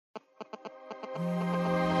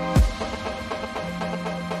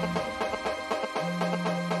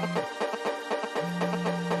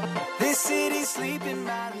This city's sleeping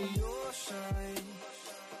by the ocean.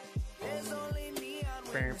 There's only me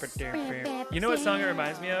on You know what song it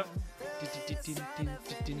reminds me of?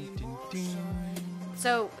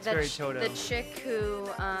 So very Toto. the chick who,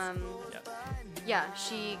 Yeah. yeah,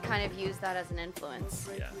 she kind of used that as an influence.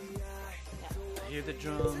 Yeah. I hear the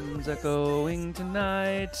drums are going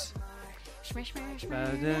tonight.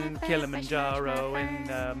 Out in Kilimanjaro in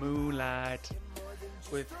the moonlight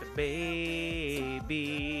with the baby.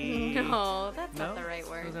 No, that's No? not the right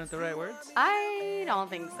word. Those aren't the right words? I don't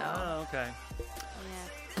think so. Oh, okay.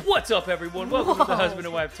 Yeah. What's up, everyone? Welcome to the Whoa. Husband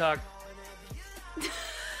and Wife Talk.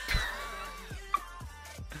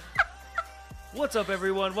 What's up,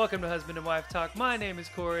 everyone? Welcome to Husband and Wife Talk. My name is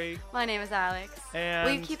Corey. My name is Alex. And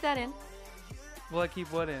Will you keep that in? will I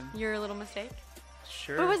keep what in? Your little mistake?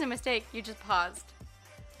 Sure. But it wasn't a mistake. You just paused.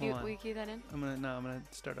 Hold on. Will you keep that in? I'm gonna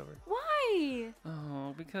start over. Why?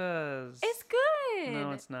 Oh, because It's good.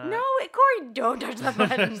 No, it's not. No, Corey, don't touch the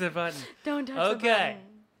button. Touch the button. Don't touch the Okay.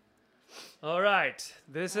 button. All right.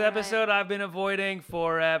 This All right. episode I've been avoiding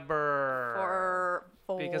forever.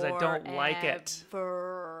 Because I don't like it.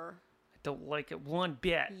 Forever. I don't like it one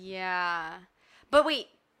bit. Yeah. But wait.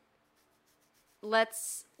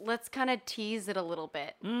 Let's kind of tease it a little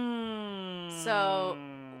bit. So,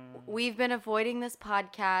 we've been avoiding this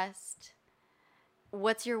podcast.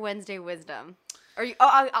 What's your Wednesday wisdom?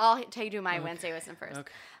 I'll tell you do my Wednesday wisdom first.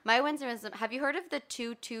 Okay. My Wednesday wisdom. Have you heard of the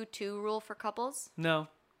 2-2-2 rule for couples? No.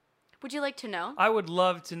 Would you like to know? I would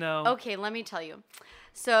love to know. Okay, let me tell you.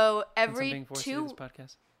 So Since I'm every being forced to do this 2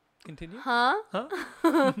 podcast. Continue. Huh?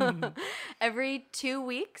 Huh? Every 2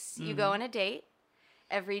 weeks you go on a date.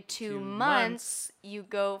 Every 2 2 months you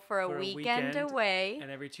go for a For a weekend weekend. away.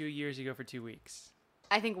 And every 2 years you go for 2 weeks.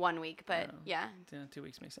 I think 1 week, but No. yeah. 2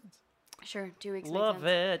 weeks makes sense. Sure, 2 weeks Love makes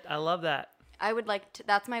sense. it. I love that. I would like to,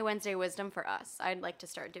 that's my Wednesday wisdom for us. I'd like to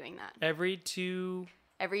start doing that. Every 2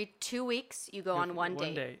 Every 2 weeks you go on one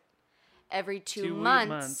date. Every 2 2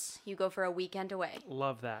 months you go for a weekend away.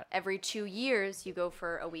 Love that. Every 2 years you go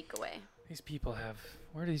for a week away. These people have.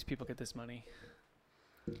 Where do these people get this money?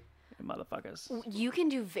 Motherfuckers. You can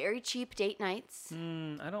do very cheap date nights.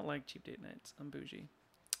 I don't like cheap date nights. I'm bougie.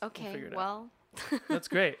 Okay, figure it out. well, That's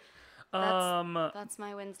great. that's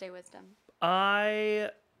my Wednesday wisdom.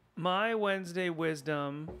 My Wednesday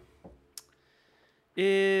wisdom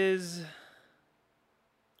is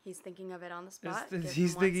He's thinking of it on the spot.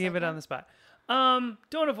 he's thinking of it on the spot. Don't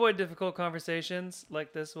avoid difficult conversations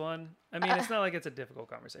like this one. I mean, it's not like it's a difficult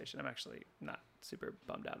conversation. I'm actually not super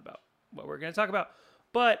bummed out about what we're going to talk about.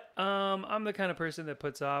 But I'm the kind of person that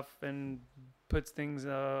puts off and puts things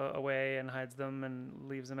away and hides them and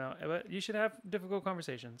leaves them out. But you should have difficult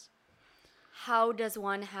conversations. How does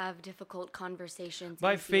one have difficult conversations?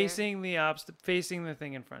 By easier? facing the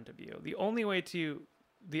thing in front of you. The only way to,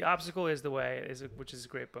 the obstacle is the way, which is a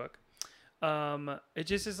great book. It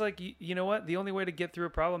just is like, you know what? The only way to get through a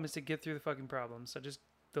problem is to get through the fucking problem. So just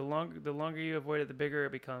the longer you avoid it, the bigger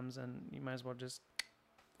it becomes, and you might as well just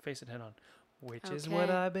face it head on, which is what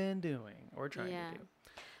Okay. I've been doing or trying to do.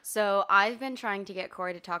 So I've been trying to get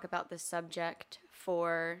Corey to talk about this subject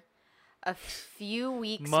for a few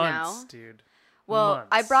weeks Months, now. dude. Well, Months.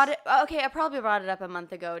 I probably brought it up a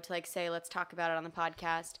month ago to like say, let's talk about it on the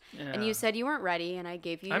podcast. And Yeah. you said you weren't ready, and I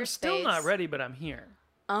gave you your I'm still space. not ready, but I'm here.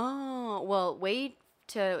 Oh, well, wait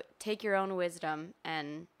to take your own wisdom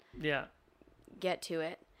and Yeah. get to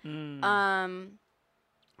it. Mm.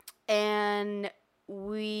 And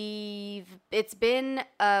it's been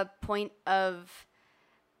a point of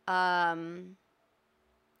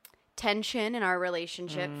tension in our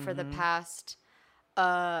relationship for the past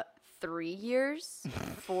 3 years,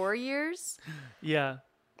 4 years. Yeah.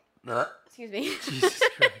 Excuse me. Jesus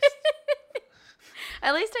Christ.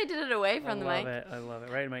 At least I did it away from the mic. I love it.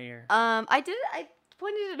 Right in my ear. I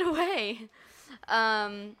pointed it away.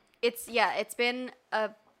 It's been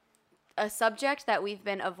a subject that we've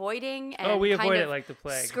been avoiding and We kind avoid of it like the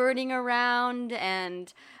plague. skirting around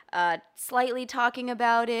and slightly talking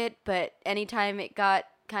about it, but anytime it got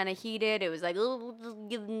kind of heated, it was like, "Oh,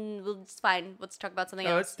 it's fine. Let's talk about something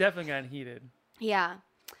Oh, else." it's definitely gotten heated. Yeah.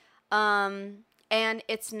 And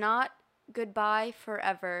it's not goodbye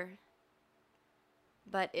forever,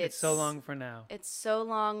 but It's so long for now. It's so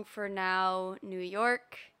long for now, New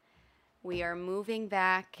York. We are moving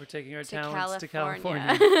back. We're taking our to talents to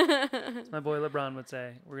California. California. As my boy LeBron would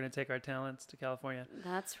say, we're going to take our talents to California.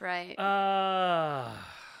 That's right. Fuck,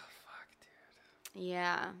 dude.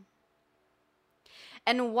 Yeah.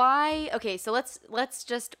 And why? Okay, so let's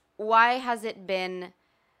just. Why has it been?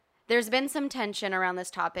 there's been some tension around this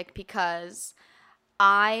topic because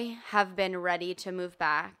I have been ready to move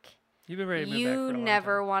back. You've been ready to move back You for a long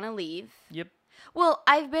never time. want to leave. Yep. Well,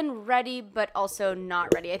 I've been ready, but also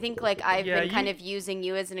not ready. I think like I've Yeah, been kind you- of using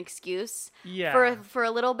you as an excuse Yeah. for a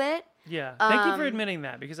little bit. Yeah. Thank you for Um, admitting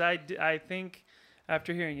that, because I think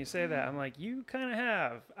after hearing you say that, I'm like, you kind of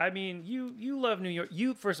have. I mean, you love New York.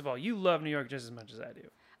 You, first of all, you love New York just as much as I do.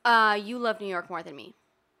 You love New York more than me.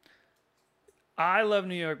 I love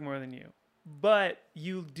New York more than you. But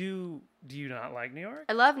you do you not like New York?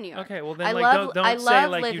 I love New York. Okay, well then I like love, don't I say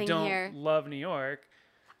love like you living don't here. love New York.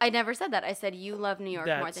 I never said that. I said you love New York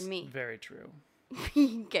more That's than me. very true.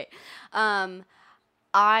 Okay.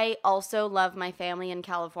 I also love my family in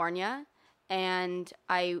California, and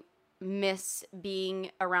I miss being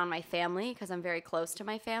around my family because I'm very close to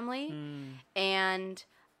my family. And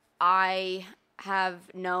I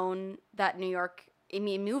have known that New York, I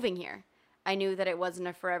mean, moving here, I knew that it wasn't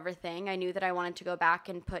a forever thing. I knew that I wanted to go back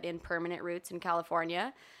and put in permanent roots in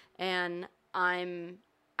California. And I'm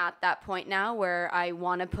at that point now where I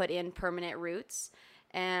want to put in permanent roots.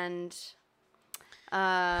 And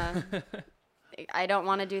I don't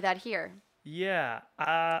want to do that here. Yeah.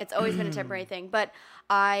 It's always been a temporary thing. But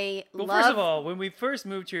I Well, love... first of all, when we first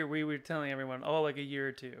moved here, we were telling everyone, oh, like a year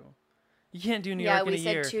or two. You can't do New Yeah, York in we a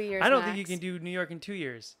said year. 2 years I don't think you max. can do New York in 2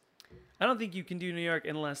 years. I don't think you can do New York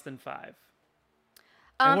in less than 5. it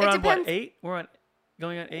And we're on depends. what, 8? We're on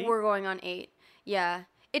going on 8? We're going on 8. Yeah.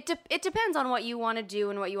 It depends on what you want to do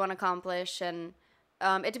and what you want to accomplish, and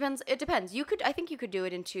it depends. I think you could do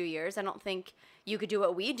it in 2 years. I don't think you could do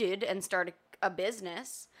what we did and start a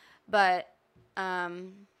business, but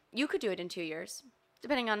you could do it in 2 years,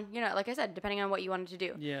 depending on, like I said, depending on what you wanted to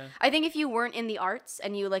do. Yeah. I think if you weren't in the arts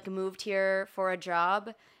and you like moved here for a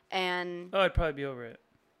job and Oh, I'd probably be over it.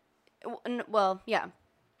 well, yeah,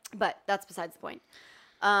 but that's besides the point.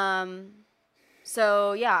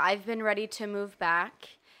 So yeah, I've been ready to move back,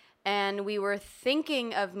 and we were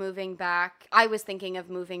thinking of moving back. I was thinking of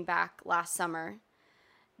moving back last summer,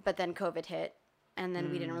 but then COVID hit, and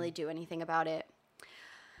then we didn't really do anything about it.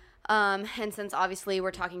 And since obviously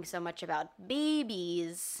we're talking so much about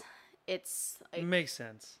babies, it's like, Makes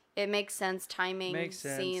sense. it makes sense. Timing Makes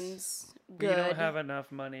sense. seems We good. don't have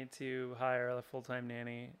enough money to hire a full-time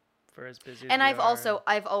nanny for as busy as And we I've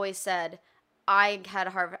are. always said I have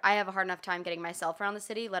a hard enough time getting myself around the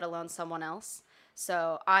city, let alone someone else.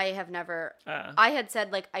 So I have never. I had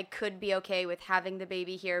said like I could be okay with having the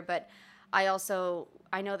baby here, but I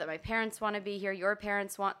know that my parents want to be here. Your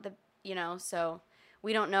parents want so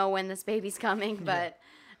we don't know when this baby's coming, but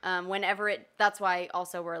whenever that's why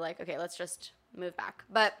also we're like, okay, let's just move back.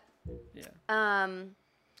 But Yeah.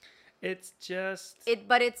 It's just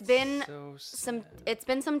it's been so some sad. it's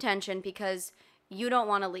been some tension because you don't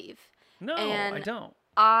want to leave. No, and I don't.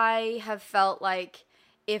 I have felt like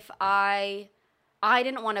if I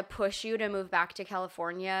didn't want to push you to move back to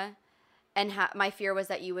California, and my fear was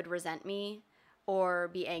that you would resent me or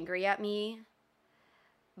be angry at me.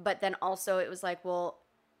 But then also it was like, well,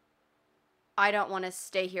 I don't want to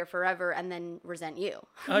stay here forever and then resent you.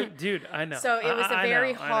 Dude, I know. So it was a I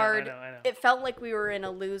very know, hard. I know. It felt like we were in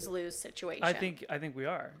a lose-lose situation. I think we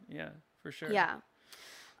are. Yeah, for sure. Yeah.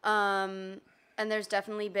 And there's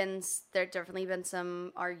definitely been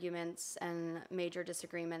some arguments and major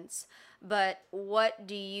disagreements. But what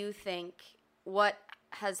do you think? What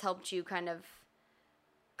has helped you kind of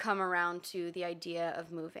come around to the idea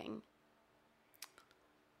of moving?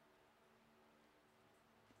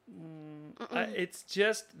 It's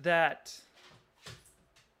just that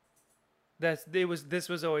this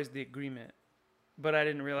was always the agreement, but I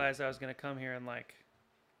didn't realize I was gonna come here and like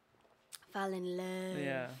Fall in love.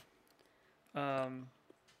 yeah. I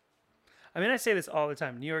mean, I say this all the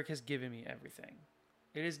time. New York has given me everything.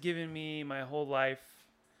 It has given me my whole life.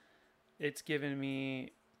 It's given way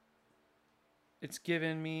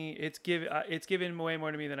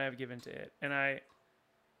more to me than I've given to it, and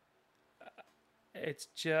it's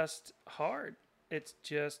just hard. It's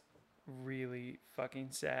just really fucking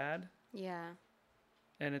sad. Yeah.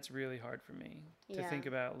 And it's really hard for me to Yeah. think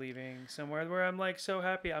about leaving somewhere where I'm like so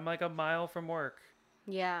happy. I'm like a mile from work.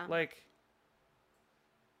 Yeah. Like,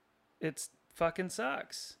 it's fucking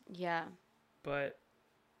sucks. Yeah. But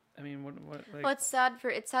I mean, what like, Well, it's sad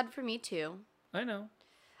for me too. I know.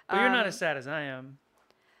 But you're not as sad as I am.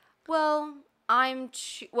 Well,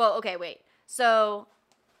 okay, wait. So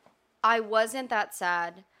I wasn't that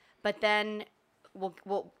sad, but then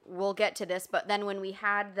we'll get to this, but then when we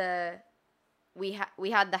had the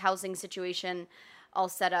housing situation all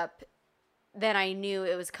set up, then I knew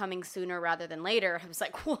it was coming sooner rather than later. I was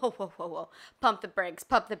like, whoa. Pump the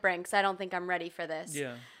brakes. I don't think I'm ready for this.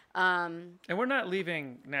 Yeah. And we're not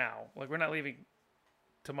leaving now. Like, we're not leaving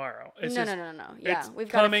tomorrow. It's No. just Yeah, it's we've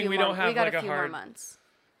got coming. a few We more, don't have we got like a few more hard months.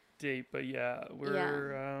 date, but yeah,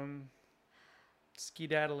 we're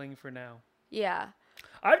skedaddling for now. Yeah.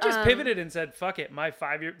 I've just pivoted and said, "Fuck it." My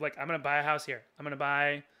 5-year, like, I'm gonna buy a house here. I'm gonna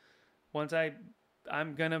buy once I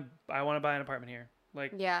want to buy an apartment here.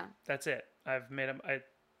 Like, Yeah. that's it. I've made a.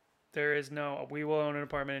 There is no. We will own an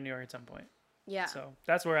apartment in New York at some point. Yeah. So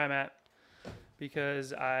that's where I'm at,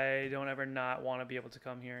 because I don't ever not want to be able to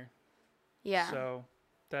come here. Yeah. So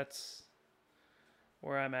that's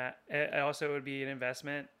where I'm at. It also would be an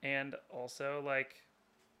investment, and also, like,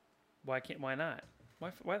 why not?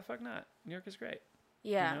 Why the fuck not? New York is great.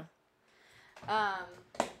 Yeah. You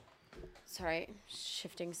know? Sorry,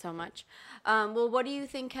 shifting so much. Well, what do you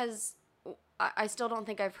think has? I still don't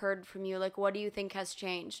think I've heard from you. Like, what do you think has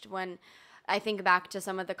changed? When I think back to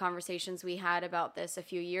some of the conversations we had about this a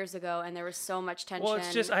few years ago, and there was so much tension. Well,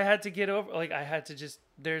 it's just I had to get over. Like, I had to just.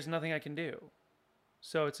 There's nothing I can do.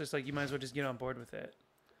 So it's just like, you might as well just get on board with it.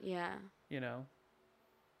 Yeah. You know.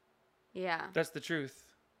 Yeah. That's the truth.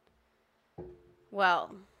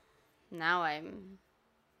 Well, now I'm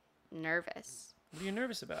nervous. What are you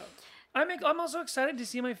nervous about? I'm also excited to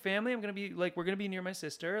see my family. We're gonna be near my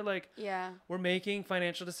sister. Like, Yeah. we're making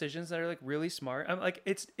financial decisions that are like really smart. I'm like,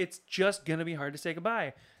 it's just gonna be hard to say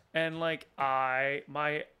goodbye. And like,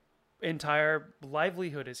 my entire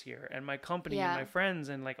livelihood is here, and my company and Yeah. my friends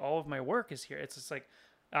and like all of my work is here. It's just like,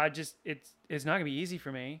 it's not gonna be easy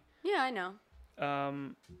for me. Yeah, I know.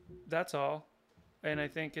 That's all. And I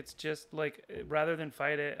think it's just like, rather than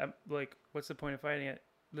fight it, I'm like, what's the point of fighting it?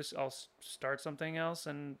 I'll start something else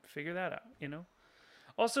and figure that out, you know?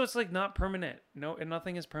 Also, it's like not permanent. No, and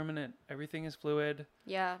nothing is permanent. Everything is fluid.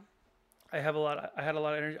 Yeah. I had a lot of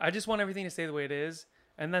energy. I just want everything to stay the way it is,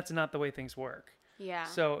 and that's not the way things work. Yeah.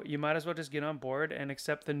 So you might as well just get on board and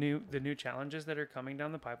accept the new challenges that are coming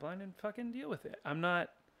down the pipeline and fucking deal with it. I'm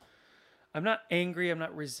not angry. I'm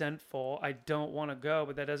not resentful. I don't want to go,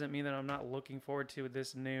 but that doesn't mean that I'm not looking forward to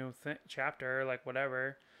this new chapter, like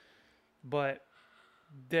whatever. But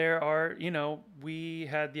there are, we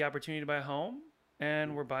had the opportunity to buy a home,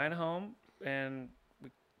 and we're buying a home, and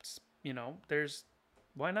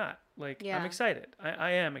why not? Like, Yeah. I'm excited.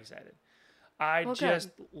 I am excited. I Well, just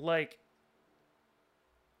like,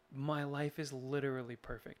 my life is literally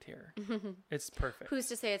perfect here. It's perfect. Who's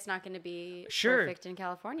to say it's not going to be Sure. perfect in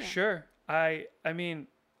California? Sure. I mean,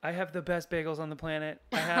 I have the best bagels on the planet.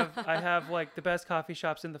 I have like the best coffee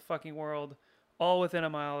shops in the fucking world, all within a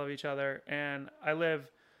mile of each other. And I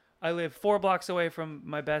live 4 blocks away from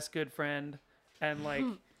my best good friend, and like,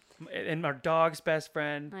 and our dog's best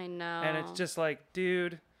friend. I know. And it's just like,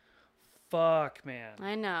 dude, fuck, man.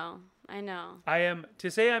 I know.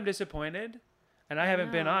 To say I'm disappointed, and I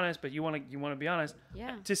haven't been know. honest, but you want to be honest.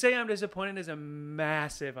 Yeah. To say I'm disappointed is a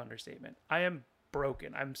massive understatement. I am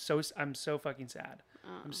broken. I'm so fucking sad.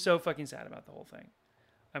 I'm so fucking sad about the whole thing.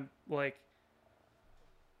 I'm like,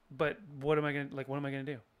 but what am I gonna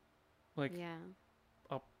do? Like, Yeah.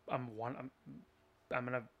 I'm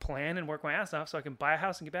gonna plan and work my ass off so I can buy a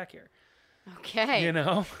house and get back here. Okay. You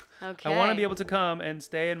know, Okay. I want to be able to come and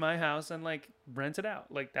stay in my house and like rent it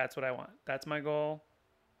out. Like, that's what I want. That's my goal.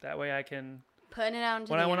 That way I can. Putting it out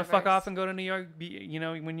into When the I want to universe. fuck off and go to New York,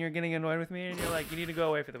 when you're getting annoyed with me and you're like, you need to go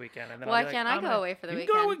away for the weekend. And then Why I'll be like, can't I I'm go gonna- away for the you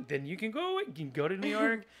can go weekend? then you can go away. You can go to New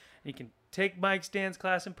York, and you can take Mike's dance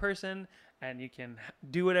class in person, and you can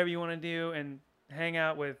do whatever you want to do and hang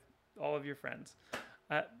out with all of your friends,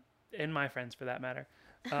 and my friends for that matter.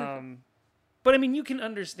 But I mean, you can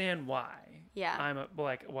understand why. Yeah.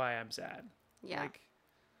 Why I'm sad. Yeah. Like,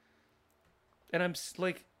 and I'm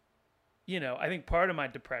like, I think part of my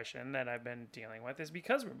depression that I've been dealing with is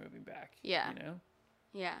because we're moving back. Yeah.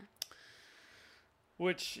 Yeah.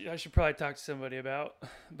 Which I should probably talk to somebody about,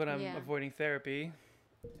 but I'm Yeah. avoiding therapy.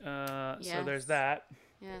 So Yes. there's that,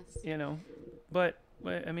 Yes. But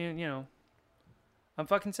I mean, I'm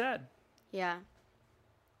fucking sad. Yeah.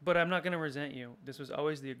 But I'm not going to resent you. This was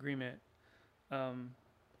always the agreement.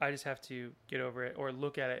 I just have to get over it or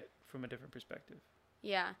look at it from a different perspective.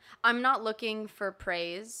 Yeah. I'm not looking for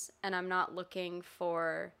praise, and I'm not looking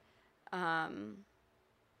for I'm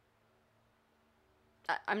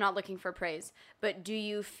not looking for praise, but do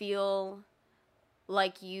you feel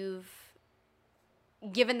like given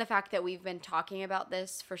the fact that we've been talking about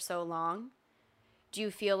this for so long, do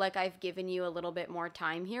you feel like I've given you a little bit more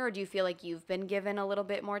time here, or do you feel like you've been given a little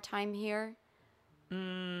bit more time here?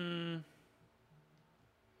 Well,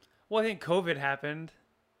 I think COVID happened,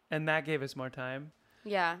 and that gave us more time.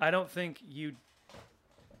 Yeah. I don't think you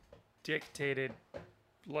dictated,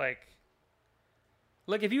 like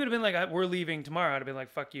like if you would have been like, we're leaving tomorrow, I'd have been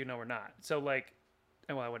like, fuck you, no, we're not. So like,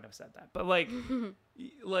 well, I wouldn't have said that, but like,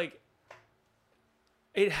 like,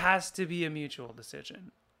 it has to be a mutual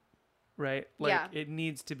decision, right? Like, Yeah. it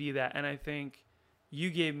needs to be that. And I think you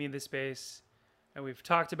gave me the space, and we've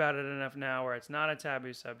talked about it enough now where it's not a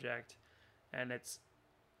taboo subject, and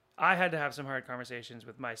I had to have some hard conversations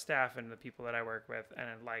with my staff and the people that I work with, and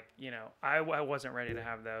like, you know, I wasn't ready to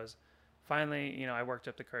have those. Finally, you know, I worked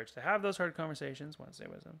up the courage to have those hard conversations. Wednesday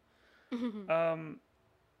wisdom.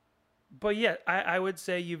 But yeah, I would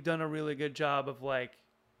say you've done a really good job of like,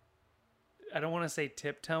 I don't want to say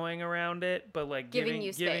tiptoeing around it, but like Giving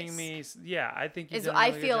you giving me, yeah, I think you've Is done a I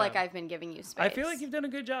really good feel like job. I've been giving you space. I feel like you've done a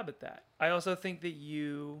good job at that. I also think that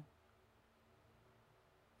you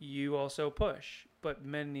also push, but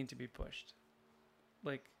men need to be pushed.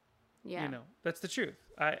 Like, Yeah. you know, that's the truth.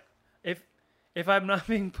 If I'm not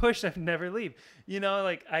being pushed, I'd never leave. You know,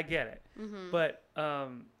 like I get it. Mm-hmm. But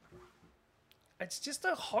it's just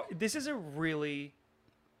this is a really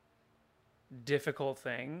difficult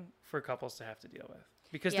thing for couples to have to deal with,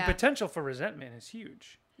 because Yeah. the potential for resentment is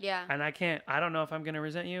huge. Yeah. And I don't know if I'm going to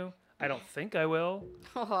resent you. I don't think I will.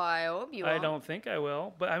 Oh, I hope you will. I don't think I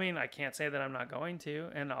will, but I mean, I can't say that I'm not going to,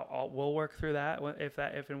 and we'll work through that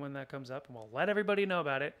if and when that comes up, and we'll let everybody know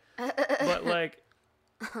about it. But like,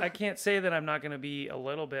 I can't say that I'm not going to be a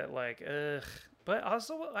little bit like, ugh. But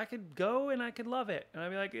also, I could go and I could love it, and I'd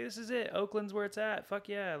be like, this is it. Oakland's where it's at. Fuck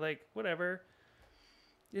yeah, like whatever.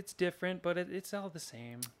 It's different, but it's all the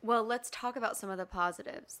same. Well, let's talk about some of the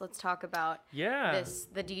positives. Let's talk about Yeah.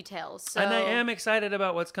 the details. So, And I am excited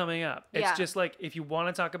about what's coming up. It's Yeah. just like, if you want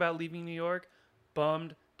to talk about leaving New York,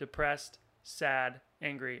 bummed, depressed, sad,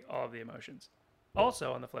 angry, all of the emotions.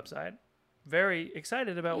 Also, on the flip side, very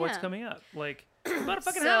excited about what's Yeah. coming up. Like, about a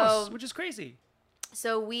fucking So- house, which is crazy.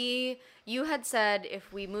 So you had said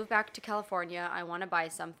if we move back to California, I want to buy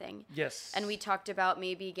something. Yes. And we talked about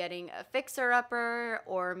maybe getting a fixer-upper,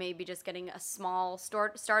 or maybe just getting a small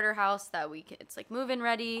starter house that it's like move-in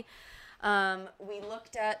ready. We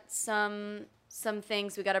looked at some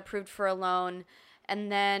things. We got approved for a loan. And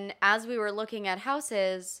then as we were looking at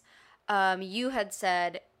houses, you had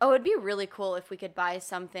said, oh, it'd be really cool if we could buy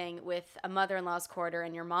something with a mother-in-law's quarter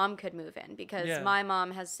and your mom could move in, because Yeah. my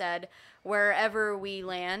mom has said wherever we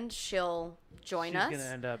land, she'll join us. She's going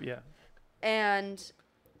to end up, yeah. And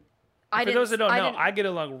For those that don't know, didn't- I get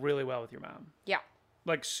along really well with your mom. yeah.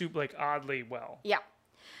 Like, oddly well. Yeah.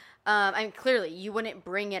 I mean, clearly, you wouldn't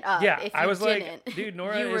bring it up Yeah, if you I was didn't. like, dude,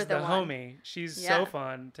 Nora You were is the one. homie. She's Yeah. so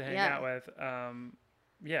fun to hang Yeah. out with.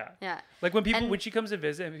 Yeah. Yeah. Like when And- she comes to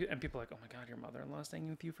visit and people are like, oh my God, your mother-in-law's staying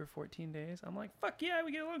with you for 14 days. I'm like, fuck yeah,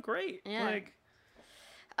 we get along great. Yeah. Like,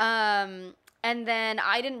 And then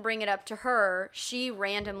I didn't bring it up to her. She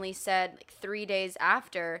randomly said, like 3 days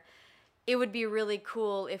after, it would be really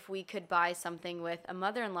cool if we could buy something with a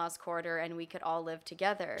mother-in-law's quarter and we could all live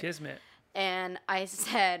together. kismet. And I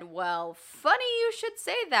said, well, funny you should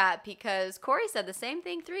say that, because Corey said the same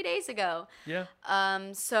thing 3 days ago. Yeah.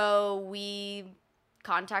 So we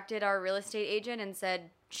contacted our real estate agent and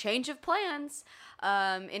said, change of plans,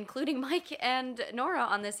 including Mike and Nora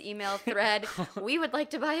on this email thread. We would like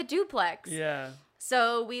to buy a duplex. Yeah.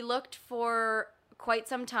 So we looked for quite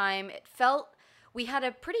some time. It felt we had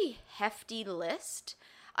a pretty hefty list.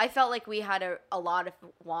 I felt like we had a lot of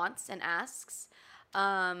wants and asks.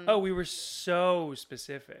 Oh, we were so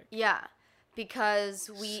specific. Yeah, because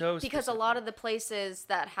So because a lot of the places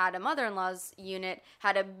that had a mother-in-law's unit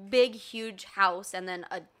had a big, huge house and then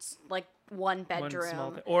a like one bedroom. One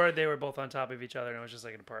small thing. Or they were both on top of each other and it was just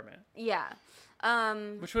like an apartment, Yeah,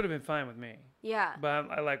 which would have been fine with me. yeah, But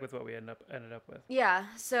I like with what we ended up with. yeah.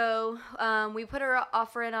 So we put our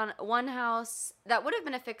offer in on one house that would have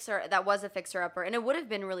been that was a fixer-upper, and it would have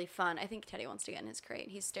been really fun. I think Teddy wants to get in his crate.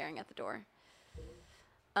 He's staring at the door.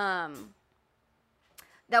 That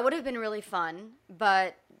would have been really fun,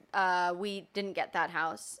 but we didn't get that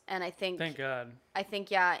house, and I think Thank God.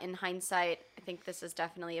 yeah, in hindsight, I think this is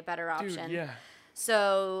definitely a better option. Dude, yeah.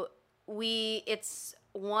 So it's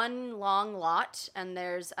one long lot, and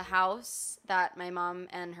there's a house that my mom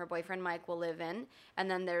and her boyfriend Mike will live in, and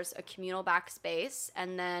then there's a communal back space,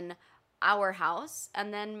 and then our house,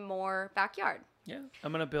 and then more backyard. Yeah.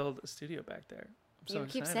 I'm going to build a studio back there. I'm so You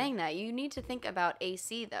keep excited. saying that. You need to think about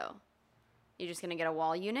AC though. You're just gonna get a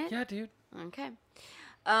wall unit? Yeah, dude. Okay.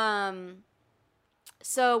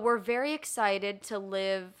 So we're very excited to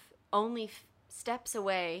live only steps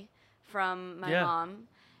away from my Yeah. mom,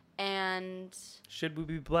 and Should we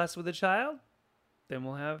be blessed with a child? Then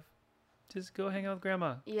we'll have just go hang out with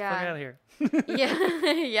grandma. Yeah. Fuck out of here.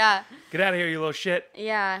 Yeah. Yeah. Get out of here, you little shit.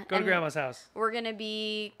 Yeah. Go to grandma's house. We're going to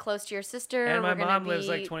be close to your sister. And my We're gonna mom lives,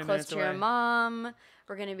 like, 20 close minutes to your away. mom.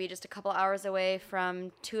 We're going to be just a couple hours away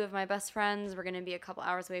from two of my best friends. We're going to be a couple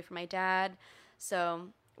hours away from my dad. So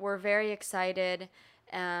we're very excited.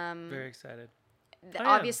 Very excited.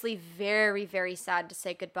 Obviously very, very sad to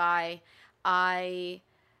say goodbye.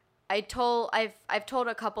 I've told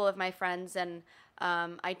a couple of my friends, and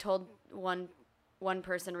I told one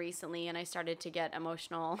person recently, and I started to get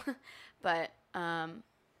emotional. But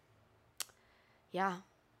yeah,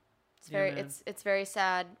 it's very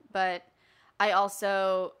sad. But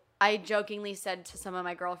I jokingly said to some of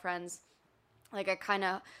my girlfriends, like,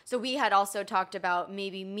 so we had also talked about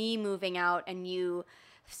maybe me moving out and you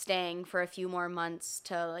staying for a few more months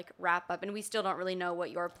to like wrap up, and we still don't really know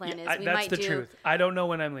what your plan is. That's the truth. I don't know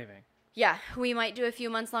when I'm leaving. Yeah, we might do a few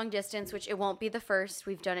months long distance, which it won't be the first.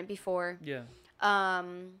 We've done it before. Yeah.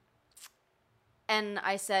 And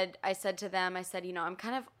I said to them, you know, I'm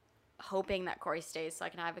kind of hoping that Corey stays so I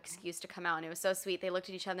can have an excuse to come out. And it was so sweet. They looked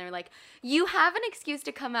at each other and they were like, you have an excuse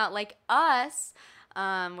to come out like us,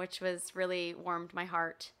 which was really warmed my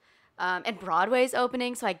heart. And Broadway's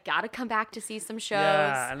opening, so I gotta come back to see some shows.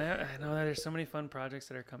 Yeah, and I know that there's so many fun projects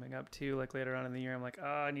that are coming up too. Like later on in the year, I'm like, oh,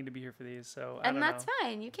 I need to be here for these. So I don't know.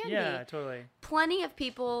 Fine. You can be. Yeah, totally. Plenty of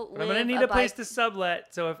people. But I'm gonna need a place to sublet.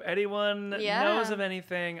 So if anyone knows of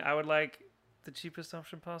anything, I would like the cheapest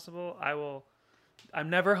option possible. I'm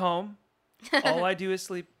never home. All I do is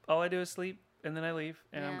sleep. And then I leave,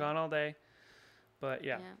 and I'm gone all day. But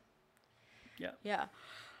yeah.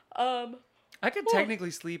 I could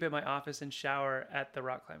technically sleep at my office and shower at the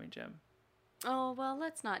rock climbing gym. Oh, well,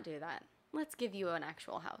 let's not do that. Let's give you an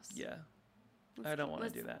actual house. Yeah. I don't want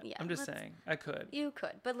to do that. Yeah, I'm just saying. I could. You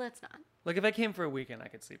could, but let's not. Like, if I came for a weekend, I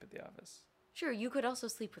could sleep at the office. Sure, you could also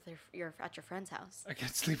sleep with at your friend's house. I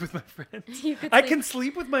could sleep with my friends. I can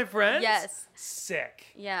sleep with my friends? Yes. Sick.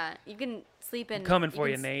 Yeah, you can sleep in... I'm coming for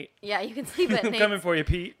you, Nate. Yeah, you can sleep at I'm coming for you,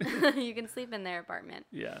 Pete. You can sleep in their apartment.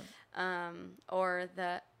 Yeah. Or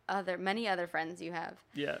the many other friends you have.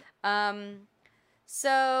 Yeah.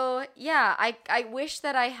 So yeah, I wish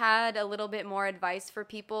that I had a little bit more advice for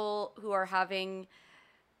people who are having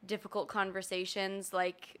difficult conversations,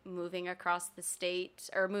 like moving across the state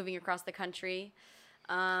or moving across the country.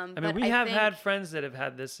 I mean, we have had friends that have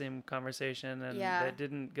had this same conversation, and that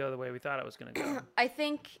didn't go the way we thought it was going to go. I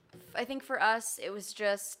think for us, it was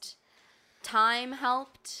just time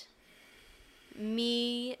helped.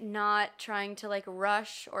 Me not trying to like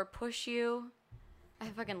rush or push you. I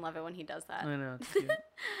fucking love it when he does that. I know, it's cute.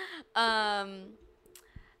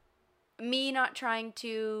 Me not trying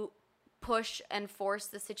to push and force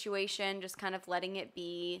the situation, just kind of letting it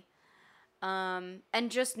be. And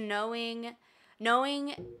just knowing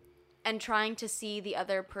and trying to see the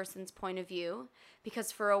other person's point of view. Because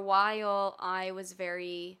for a while I was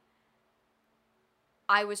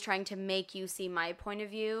trying to make you see my point of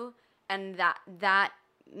view. And that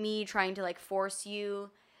me trying to like force you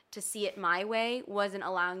to see it my way wasn't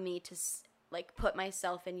allowing me to like put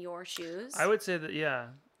myself in your shoes. I would say that, yeah.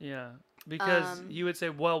 Because you would say,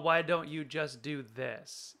 well, why don't you just do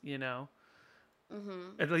this, you know?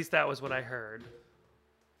 Mm-hmm. At least that was what I heard.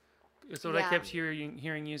 So what I kept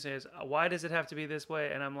hearing you say is, why does it have to be this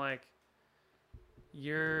way? And I'm like,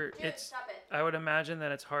 Stop it. I would imagine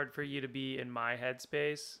that it's hard for you to be in my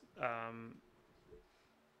headspace.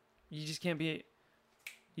 You just can't be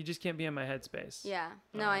in my headspace. Yeah.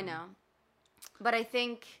 No, I know. But I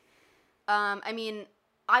think, I mean,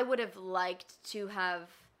 I would have liked to have,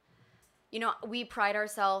 you know, we pride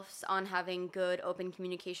ourselves on having good open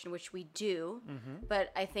communication, which we do. Mm-hmm.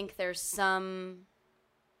 But I think there's some...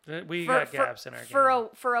 We got gaps in our game.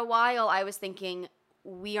 For a while, I was thinking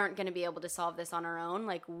we aren't going to be able to solve this on our own.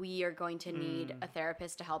 Like, we are going to need a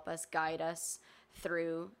therapist to help us guide us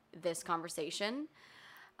through this conversation.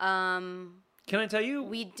 Can I tell you?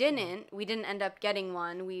 We didn't end up getting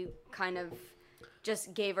one. We kind of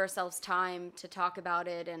just gave ourselves time to talk about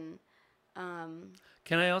it. And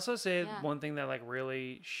can I also say one thing that like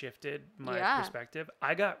really shifted my perspective?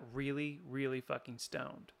 I got really, really fucking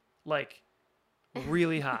stoned. Like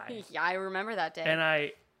really high. Yeah, I remember that day.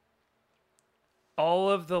 And all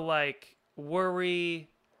of the like worry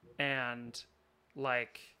and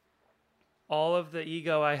like all of the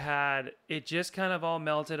ego I had, it just kind of all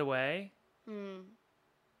melted away.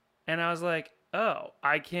 And I was like, oh,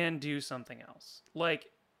 I can do something else. Like,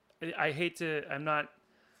 I'm not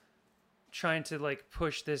trying to like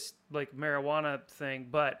push this like marijuana thing,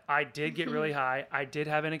 but I did get really high. I did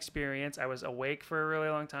have an experience. I was awake for a really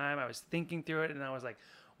long time. I was thinking through it, and I was like,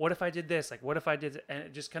 what if I did this? Like, what if I did? And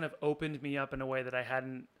it just kind of opened me up in a way that I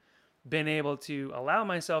hadn't been able to allow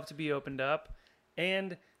myself to be opened up.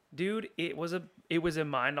 And dude, it was a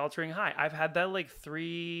mind altering high. I've had that like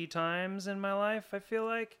 3 times in my life, I feel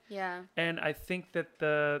like. Yeah. And I think that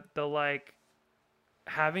the like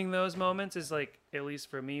having those moments is like, at least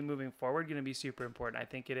for me moving forward, going to be super important. I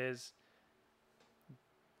think it is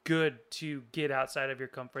good to get outside of your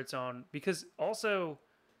comfort zone, because also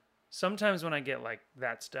sometimes when I get like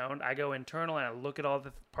that stoned, I go internal and I look at all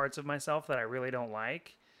the parts of myself that I really don't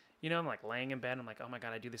like. You know, I'm like laying in bed. I'm like, oh my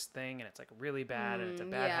God, I do this thing and it's like really bad and it's a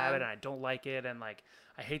bad habit and I don't like it. And like,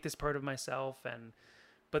 I hate this part of myself.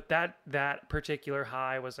 But that particular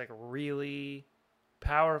high was like really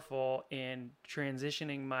powerful in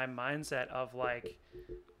transitioning my mindset of like,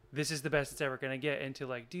 this is the best it's ever going to get, into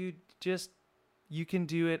like, dude, just, you can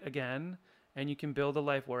do it again. And you can build a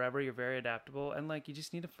life wherever. You're very adaptable. And like, you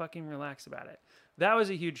just need to fucking relax about it. That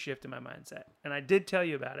was a huge shift in my mindset. And I did tell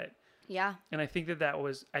you about it. Yeah. And I think that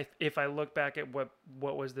was, if I look back at what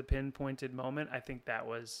was the pinpointed moment, I think that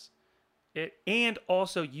was it. And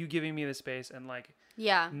also you giving me the space and like,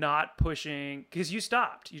 not pushing, because you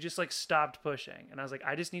stopped. You just like stopped pushing. And I was like,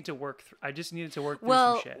 I just need to work. I just needed to work through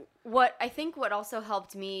some shit. What also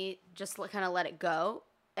helped me just kind of let it go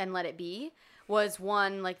and let it be was,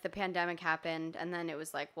 one, like the pandemic happened, and then it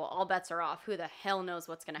was like, well, all bets are off. Who the hell knows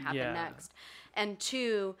what's going to happen next? And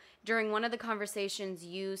 2, during one of the conversations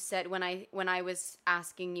you said, when I was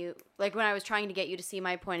asking you, like when I was trying to get you to see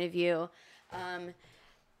my point of view,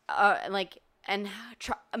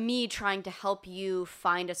 me trying to help you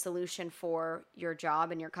find a solution for your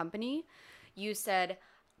job and your company, you said,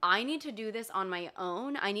 I need to do this on my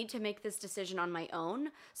own. I need to make this decision on my own,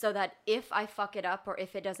 so that if I fuck it up or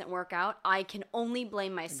if it doesn't work out, I can only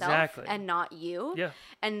blame myself and not you. Yeah.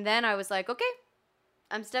 And then I was like, okay,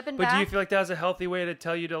 I'm stepping back. But do you feel like that was a healthy way to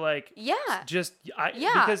tell you to like, because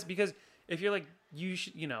if you're like, you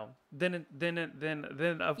should, you know, then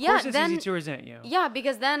of course it's easy to resent you. Yeah.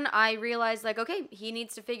 Because then I realized like, okay, he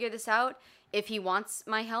needs to figure this out. If he wants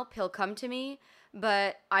my help, he'll come to me.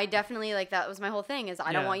 But I definitely, like, that was my whole thing, is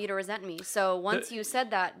I don't want you to resent me. So once you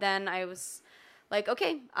said that, then I was like,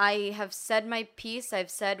 okay, I have said my piece. I've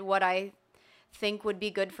said what I think would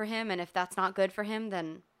be good for him. And if that's not good for him,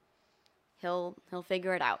 then he'll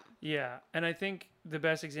figure it out. Yeah. And I think the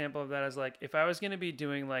best example of that is like, if I was going to be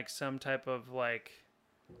doing like some type of like,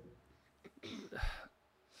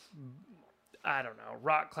 I don't know,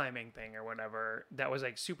 rock climbing thing or whatever, that was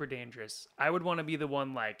like super dangerous, I would want to be the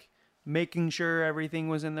one like making sure everything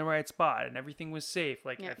was in the right spot and everything was safe.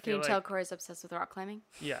 Like, I can you tell Corey's obsessed with rock climbing?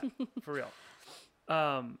 Yeah, for real.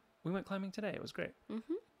 We went climbing today. It was great.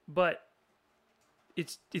 Mm-hmm. But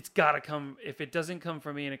it's got to come. If it doesn't come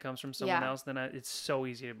from me and it comes from someone else, then it's so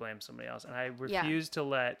easy to blame somebody else. And I refuse to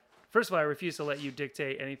let. First of all, I refuse to let you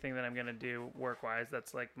dictate anything that I'm gonna do work-wise.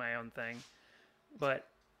 That's like my own thing. But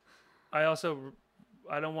I don't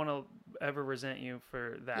want to ever resent you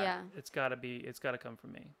for that. Yeah. It's got to come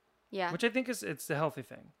from me. Yeah. Which I think it's a healthy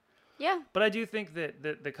thing. Yeah. But I do think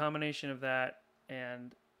that the combination of that,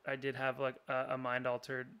 and I did have like a mind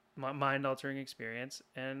altering experience,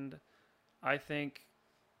 and I think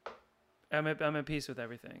I'm at peace with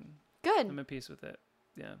everything. Good. I'm at peace with it.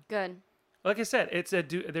 Yeah. Good. Like I said,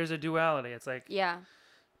 there's a duality. It's like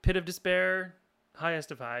pit of despair,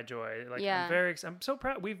 highest of high joy. Like I'm so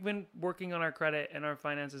proud. We've been working on our credit and our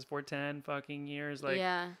finances for 10 fucking years, like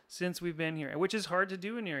since we've been here, which is hard to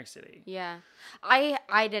do in New York City. Yeah.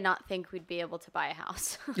 I did not think we'd be able to buy a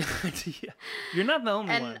house. Yeah. You're not the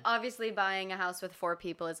only one. And obviously buying a house with 4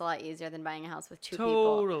 people is a lot easier than buying a house with 2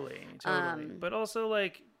 people. Totally. But also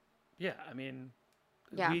like, I mean,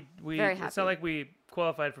 we very happy. It's not like we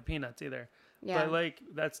qualified for peanuts either. Yeah. But like,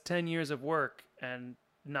 that's 10 years of work and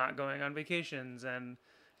not going on vacations and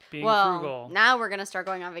being frugal. Now we're gonna start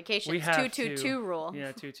going on vacations. We have 2-2-2 rule.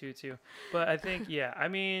 Yeah, 2-2-2. But I think I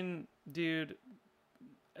mean, dude,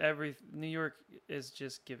 New York is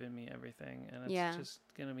just giving me everything, and it's just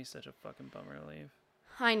gonna be such a fucking bummer to leave.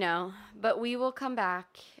 I know, but we will come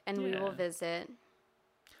back and we will visit.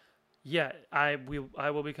 Yeah, I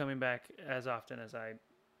will be coming back as often as I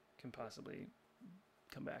can possibly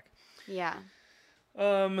come back. Yeah.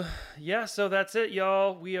 So that's it,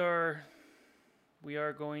 y'all. We are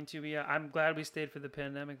going to be I'm glad we stayed for the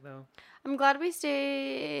pandemic though. I'm glad we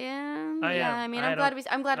stayed. I'm glad we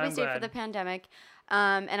stayed for the pandemic.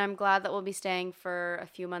 And I'm glad that we'll be staying for a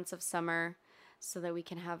few months of summer so that we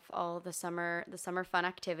can have all the summer fun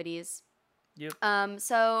activities. Yep.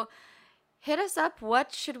 So Hit us up.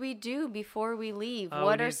 What should we do before we leave? Oh,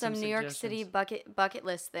 What we are need some some New York City suggestions. bucket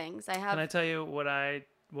list things? I have. Can I tell you what I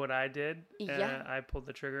did? Yeah. I pulled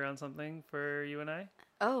the trigger on something for you and I.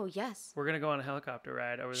 Oh yes. We're gonna go on a helicopter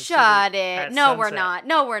ride over the Shut city it. at No, we're sunset. not.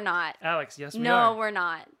 No, we're not. Alex, yes, we No, are. we're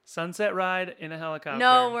not. Sunset ride in a helicopter.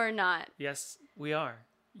 No, we're not. Yes, we are.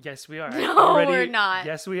 Yes, we are. No, we're not.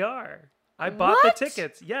 Yes, we are. I bought What? the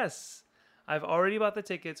tickets. Yes. I've already bought the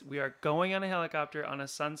tickets. We are going on a helicopter on a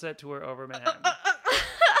sunset tour over Manhattan.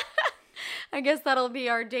 I guess that'll be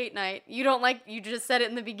our date night. You just said it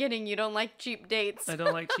in the beginning, you don't like cheap dates. I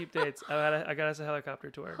don't like cheap dates. I got us a helicopter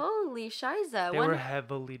tour. Holy shiza. They were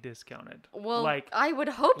heavily discounted. Well, like, I would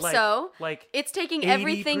hope like, so. Like It's taking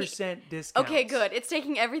everything. 80% discount. Okay, good. It's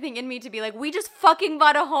taking everything in me to be like, we just fucking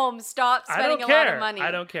bought a home. Stop I spending don't a care. lot of money.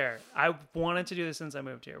 I don't care. I wanted to do this since I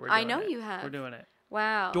moved here. We're doing I know it. you have. We're doing it.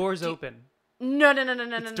 Wow. Doors open. No.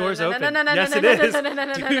 It's doors open. No. Yes, it is. No.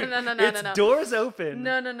 Dude, it's doors open.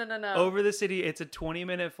 No. Over the city. It's a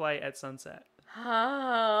 20-minute flight at sunset.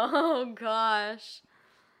 Oh gosh.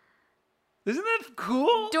 Isn't that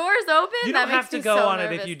cool? Doors open. You That don't have makes to me go so on it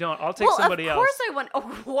nervous. if you don't. I'll take somebody of else. course I want.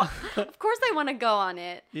 Of course I want to go on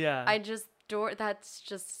it. Yeah. I just That's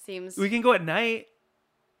just seems. We can go at night.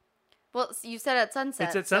 Well, you said at sunset.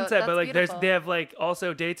 It's at so sunset, but that's like beautiful. they have like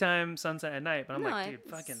also daytime, sunset, at night. But I'm No, like, dude,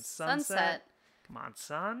 it's fucking sunset. Come on,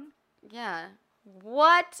 son. Yeah.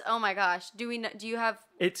 What? Oh my gosh. Do you have?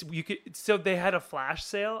 It's you could. So they had a flash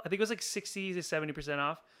sale. I think it was like 60 to 70%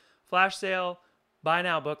 off. Flash sale. Buy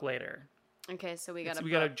now, book later. Okay, so we gotta.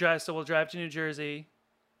 We gotta drive. So we'll drive to New Jersey.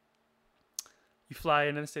 You fly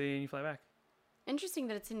into the city and you fly back. Interesting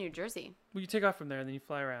that it's in New Jersey. Well, you take off from there and then you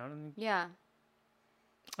fly around. And Yeah.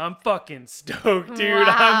 I'm fucking stoked, dude.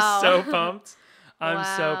 Wow. I'm so pumped. I'm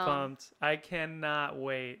so Wow. pumped. I cannot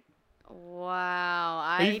wait. Wow.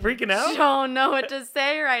 Are you freaking out? I don't know what to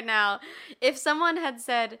say right now. If someone had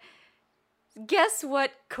said, "Guess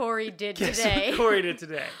what Corey did Guess today?" what Corey did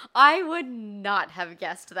today? I would not have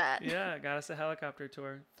guessed that. Yeah, got us a helicopter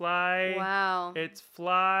tour. Fly. Wow. It's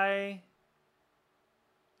fly.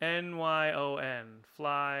 NYON.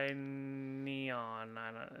 Fly neon.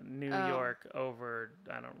 I don't New Oh. York over.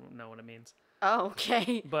 I don't know what it means. Oh,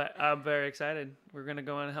 okay. But I'm very excited. We're gonna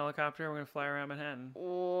go on a helicopter. We're gonna fly around Manhattan.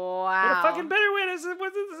 Wow. What a fucking better way to this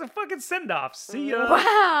is a fucking send off. See ya.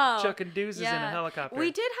 Wow. Chuck and deuces in a helicopter.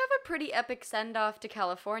 We did have a pretty epic send off to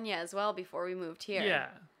California as well before we moved here.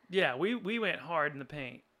 Yeah. We went hard in the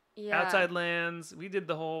paint. Yeah. Outside lands. We did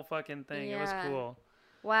the whole fucking thing. It was Yeah. cool.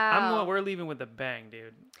 Wow. We're leaving with a bang,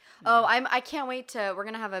 dude. Oh, I can't wait to. We're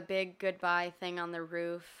gonna have a big goodbye thing on the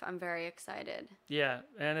roof. I'm very excited. Yeah,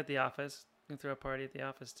 and at the office. We can throw a party at the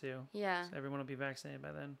office too. Yeah. So everyone will be vaccinated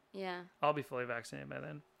by then. Yeah. I'll be fully vaccinated by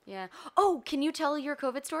then. Yeah. Oh, can you tell your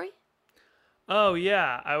COVID story? Oh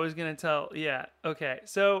yeah, I was gonna tell. Yeah, okay.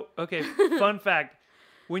 So fun fact: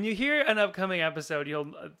 when you hear an upcoming episode,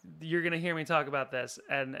 you're gonna hear me talk about this,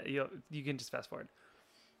 and you can just fast forward.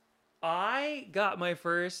 I got my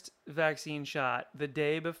first vaccine shot the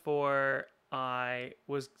day before I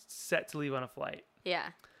was set to leave on a flight. Yeah.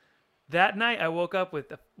 That night, I woke up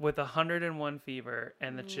with 101 fever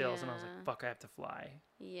and the chills, and I was Yeah. like, "Fuck, I have to fly."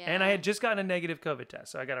 Yeah. And I had just gotten a negative COVID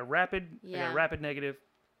test, so I got a rapid negative.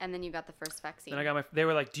 And then you got the first vaccine. Then they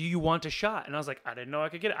were like, "Do you want a shot?" And I was like, "I didn't know I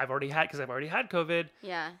could get it. I've already had COVID."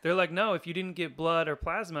 Yeah. They're like, "No, if you didn't get blood or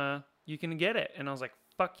plasma, you can get it." And I was like,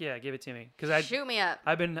 "Fuck yeah, give it to me," because Shoot me up.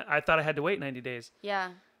 I thought I had to wait 90 days.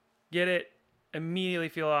 Yeah. Get it, immediately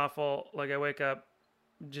feel awful. Like I wake up,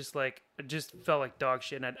 just felt like dog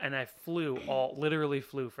shit, and I literally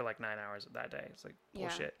flew for like 9 hours that day. It's like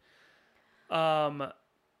bullshit.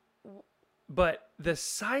 But the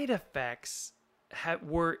side effects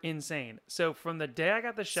were insane. So from the day I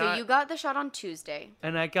got the shot, So you got the shot on Tuesday.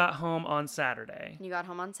 and I got home on Saturday, You got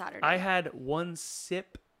home on Saturday. I had one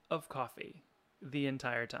sip of coffee the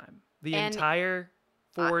entire time. The And entire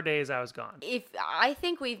 4 days I was gone. I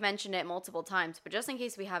think we've mentioned it multiple times, but just in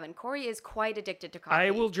case we haven't, Corey is quite addicted to coffee.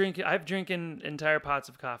 I will drink it. I've drinking entire pots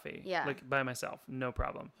of coffee. Yeah. Like by myself. No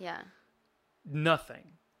problem. Yeah.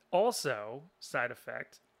 Nothing. Also, side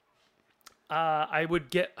effect. I would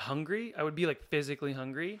get hungry. I would be like physically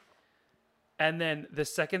hungry. And then the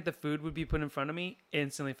second the food would be put in front of me,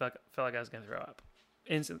 instantly felt like I was going to throw up.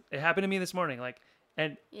 It happened to me this morning.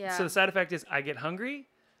 So the side effect is I get hungry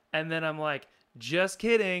and then I'm like, just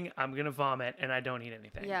kidding, I'm going to vomit and I don't eat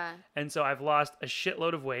anything. Yeah. And so I've lost a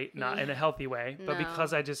shitload of weight, not in a healthy way, but No.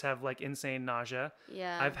 because I just have like insane nausea.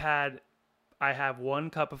 Yeah. I have 1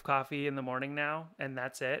 cup of coffee in the morning now, and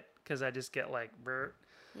that's it, because I just get like, brr.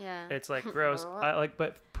 Yeah. It's like gross.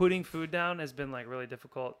 But putting food down has been like really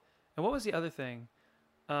difficult. And what was the other thing?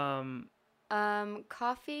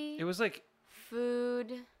 Coffee. It was like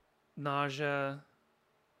food. nausea.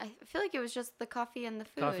 I feel like it was just the coffee and the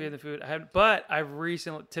food. Coffee and the food.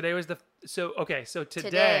 Today was today,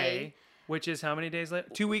 Today. which is how many days later?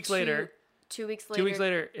 2 weeks later. 2 weeks later. 2 weeks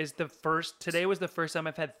later is today was the first time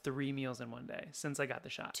I've had 3 meals in one day since I got the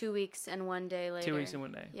shot. 2 weeks and 1 day later. 2 weeks and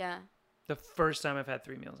 1 day. Yeah. The first time I've had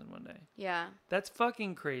 3 meals in one day. Yeah. That's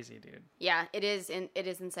fucking crazy, dude. Yeah, it is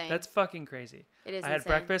insane. That's fucking crazy. It is I had insane.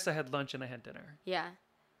 breakfast, I had lunch, and I had dinner. Yeah.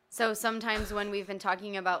 So sometimes when we've been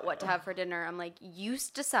talking about what to have for dinner, I'm like, you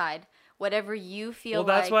decide whatever you feel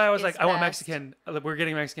Well, that's why I was is like, I want best. Mexican. We're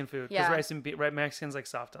getting Mexican food because Yeah. rice and right, Mexican's like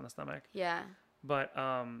soft on the stomach. Yeah. But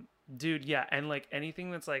dude, yeah, and like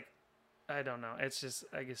anything that's like, I don't know. It's just,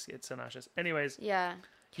 I guess it's so nauseous. Anyways, Yeah.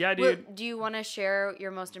 yeah, Well, dude. do you want to share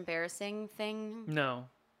your most embarrassing thing? No,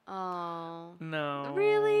 Oh. no.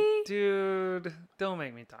 Really? Dude, don't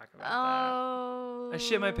make me talk about Oh. that. I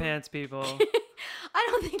shit my pants, people. I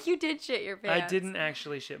don't think you did shit your pants. I didn't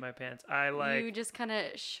actually shit my pants. You just kind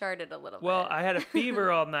of sharted a little Well, bit. I had a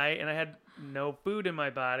fever all night, and I had no food in my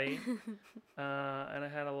body, and I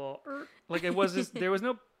had a little like it was just there was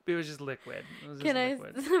no. It was just liquid. It was just Can I,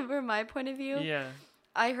 liquid. from my point of view? Yeah.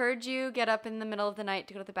 I heard you get up in the middle of the night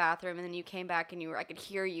to go to the bathroom, and then you came back and I could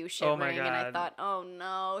hear you shivering, Oh my and I God. thought, oh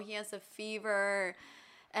no, he has a fever.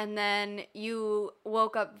 And then you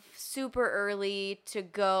woke up super early to Our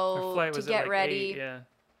go flight to was get at like ready. 8, yeah.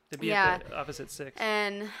 To be Yeah. at the office at 6.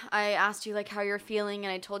 And I asked you like how you're feeling,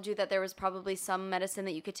 and I told you that there was probably some medicine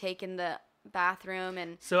that you could take in the bathroom,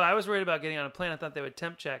 and So I was worried about getting on a plane. I thought they would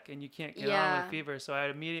temp check, and you can't get on Yeah. with fever. So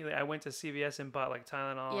I went to CVS and bought like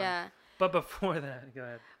Tylenol. yeah. But before that, go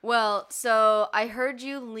ahead. Well, so I heard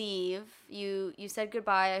you leave. You said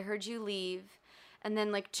goodbye. I heard you leave. And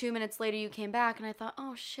then like 2 minutes later you came back, and I thought,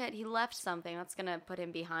 "Oh shit, he left something. That's going to put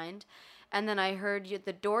him behind." And then I heard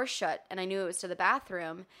the door shut, and I knew it was to the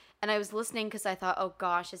bathroom. And I was listening cuz I thought, "Oh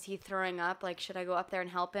gosh, is he throwing up? Like should I go up there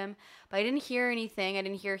and help him?" But I didn't hear anything. I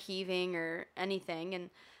didn't hear heaving or anything.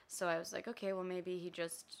 And so I was like, "Okay, well maybe he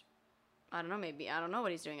just I don't know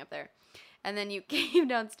what he's doing up there." And then you came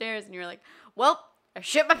downstairs and you were like, "Well, I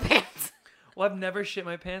shit my pants." Well, I've never shit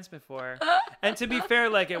my pants before. And to be fair,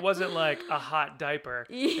 like it wasn't like a hot diaper.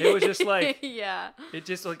 It was just like yeah. it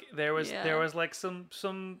just like there was Yeah. like some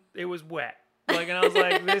it was wet. Like and I was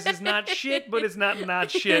like this is not shit, but it's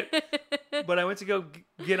not shit. But I went to go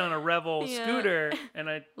get on a Revel Yeah. scooter and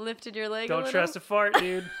I Lifted your leg. don't trust a fart,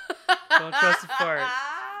 dude. Don't trust a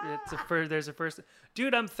fart. There's a first.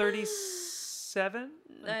 Dude, I'm 37.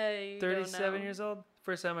 I 37 years old.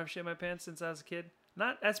 First time I've shit my pants since I was a kid.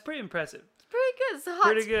 That's pretty impressive. Pretty good. It's a hot.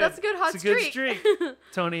 Pretty good. That's a good hot it's a streak. good streak.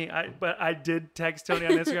 Tony, I did text Tony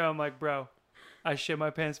on Instagram. I'm like, bro, I shit my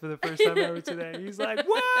pants for the first time ever today. He's like,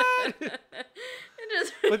 what?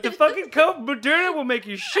 But the fucking Coke Moderna will make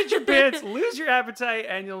you shit your pants, lose your appetite,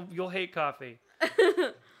 and you'll hate coffee.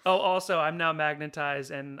 Oh, also, I'm now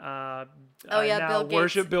magnetized and I now Bill Gates.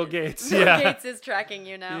 worship Bill Gates. Bill Yeah. Gates is tracking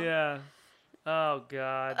you now. Yeah. Oh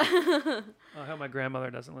God. I hope my grandmother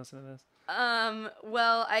doesn't listen to this.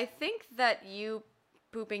 Well, I think that you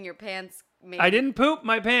pooping your pants. Maybe. I didn't poop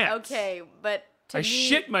my pants. Okay, but to I me,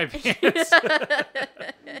 shit my pants.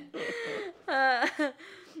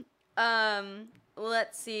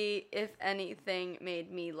 Let's see if anything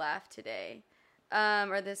made me laugh today,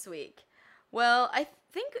 or this week. Well, I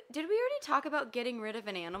think did we already talk about getting rid of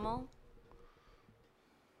an animal?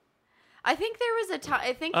 I think there was a time.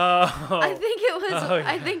 I think it was. Oh, yeah.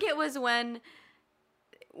 I think it was when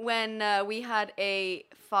we had a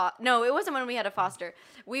no, it wasn't when we had a foster.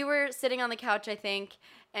 We were sitting on the couch, I think,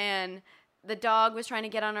 and the dog was trying to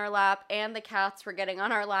get on our lap, and the cats were getting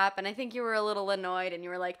on our lap, and I think you were a little annoyed, and you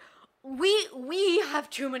were like, "We have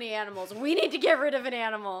too many animals. We need to get rid of an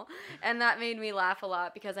animal," and that made me laugh a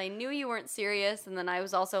lot because I knew you weren't serious, and then I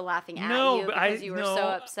was also laughing at you because you were so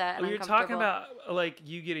upset and You're uncomfortable. talking about like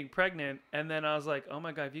you getting pregnant, and then I was like, oh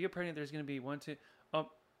my God, if you get pregnant, there's gonna be 1, 2.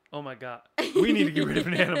 Oh my God, we need to get rid of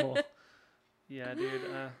an animal. Yeah, dude.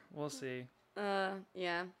 We'll see.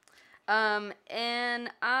 Yeah. And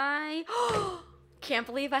I can't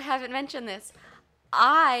believe I haven't mentioned this.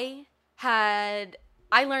 I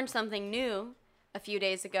learned something new a few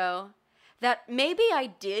days ago that maybe I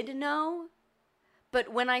did know,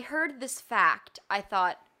 but when I heard this fact, I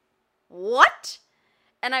thought, what?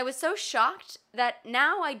 And I was so shocked that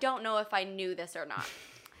now I don't know if I knew this or not.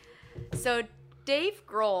 So Dave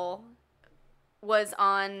Grohl was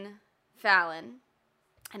on Fallon,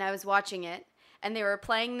 and I was watching it, and they were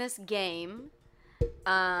playing this game,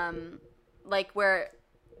 like where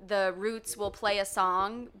the Roots will play a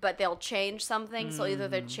song, but they'll change something. So either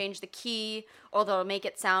they'll change the key or they'll make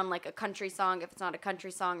it sound like a country song if it's not a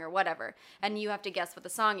country song or whatever. And you have to guess what the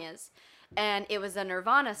song is. And it was a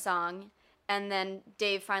Nirvana song. And then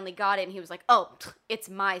Dave finally got it and he was like, oh, it's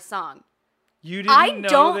my song. You didn't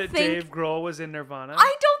know that Dave Grohl was in Nirvana?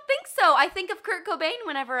 I don't think so. I think of Kurt Cobain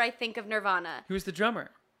whenever I think of Nirvana. He was the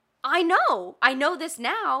drummer. I know. I know this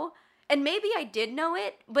now. And maybe I did know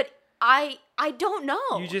it, but I don't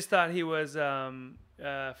know. You just thought he was Foo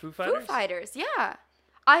Fighters? Foo Fighters, yeah.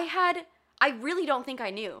 I really don't think I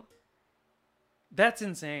knew. That's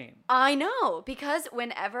insane. I know, because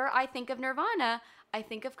whenever I think of Nirvana, I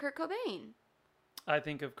think of Kurt Cobain. I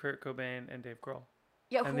think of Kurt Cobain and Dave Grohl.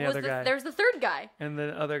 Yeah, and who the was other guy. There's the third guy. And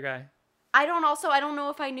the other guy. I don't know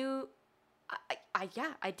if I knew. I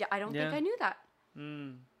don't think I knew that.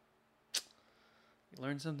 You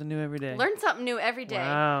learn something new every day. Learn something new every day.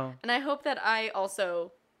 Wow. And I hope that I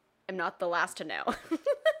also am not the last to know.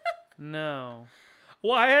 No.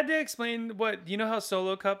 Well, I had to explain you know how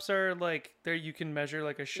solo cups are like, there you can measure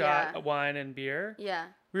like a shot of wine and beer? Yeah.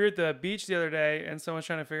 We were at the beach the other day and someone's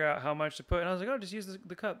trying to figure out how much to put. And I was like, oh, just use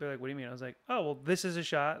the cup. They're like, what do you mean? I was like, oh, well, this is a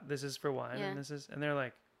shot. This is for wine. Yeah. And they're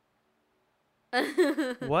like,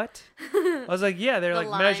 what? I was like, yeah, they're like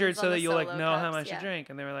measured so that you'll like know how much to drink.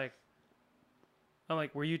 And they were like, I'm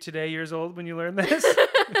like, were you today years old when you learned this?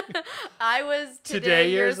 I was today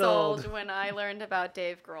years old when I learned about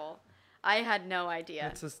Dave Grohl. I had no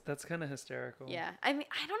idea. That's kind of hysterical. Yeah. I mean,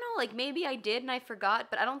 I don't know. Like, maybe I did and I forgot,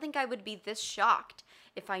 but I don't think I would be this shocked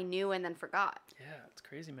if I knew and then forgot. Yeah, it's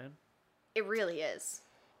crazy, man. It really is.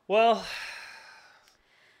 Well,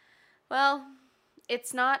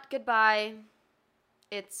 it's not goodbye.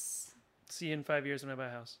 It's... See you in 5 years when I buy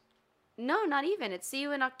a house. No, not even. It's see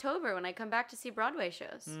you in October when I come back to see Broadway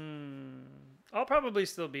shows. I'll probably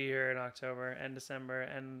still be here in October and December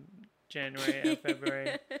and January and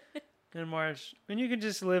February and March. And you can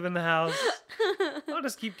just live in the house. I'll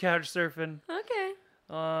just keep couch surfing. Okay.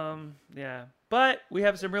 Yeah. But we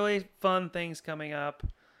have some really fun things coming up.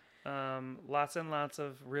 Lots and lots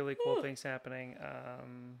of really cool things happening.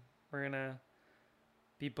 We're going to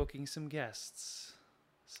be booking some guests.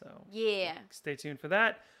 So yeah. Stay tuned for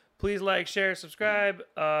that. Please like, share, subscribe,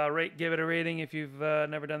 give it a rating if you've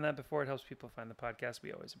never done that before. It helps people find the podcast.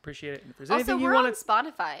 We always appreciate it. And if there's anything also, we're on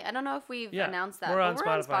Spotify. I don't know if we've announced that. We're on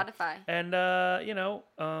Spotify. And,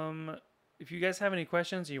 if you guys have any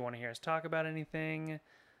questions or you want to hear us talk about anything,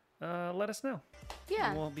 let us know. Yeah.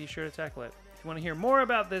 And we'll be sure to tackle it. If you want to hear more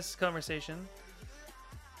about this conversation,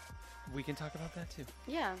 we can talk about that too.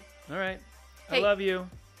 Yeah. All right. Hey. I love you.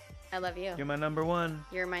 I love you. You're my number one.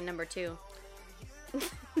 You're my number two.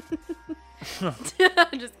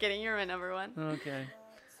 Just kidding. You're my number one. Okay.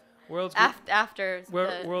 World's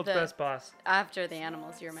best boss. After the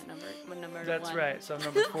animals, you're my number one. That's right. So I'm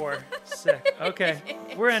number 4. Sick. Okay.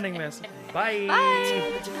 We're ending this. Bye.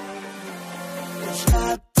 Bye.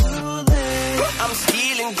 I'm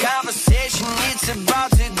stealing conversation. It's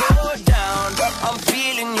about to go down. I'm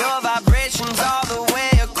feeling your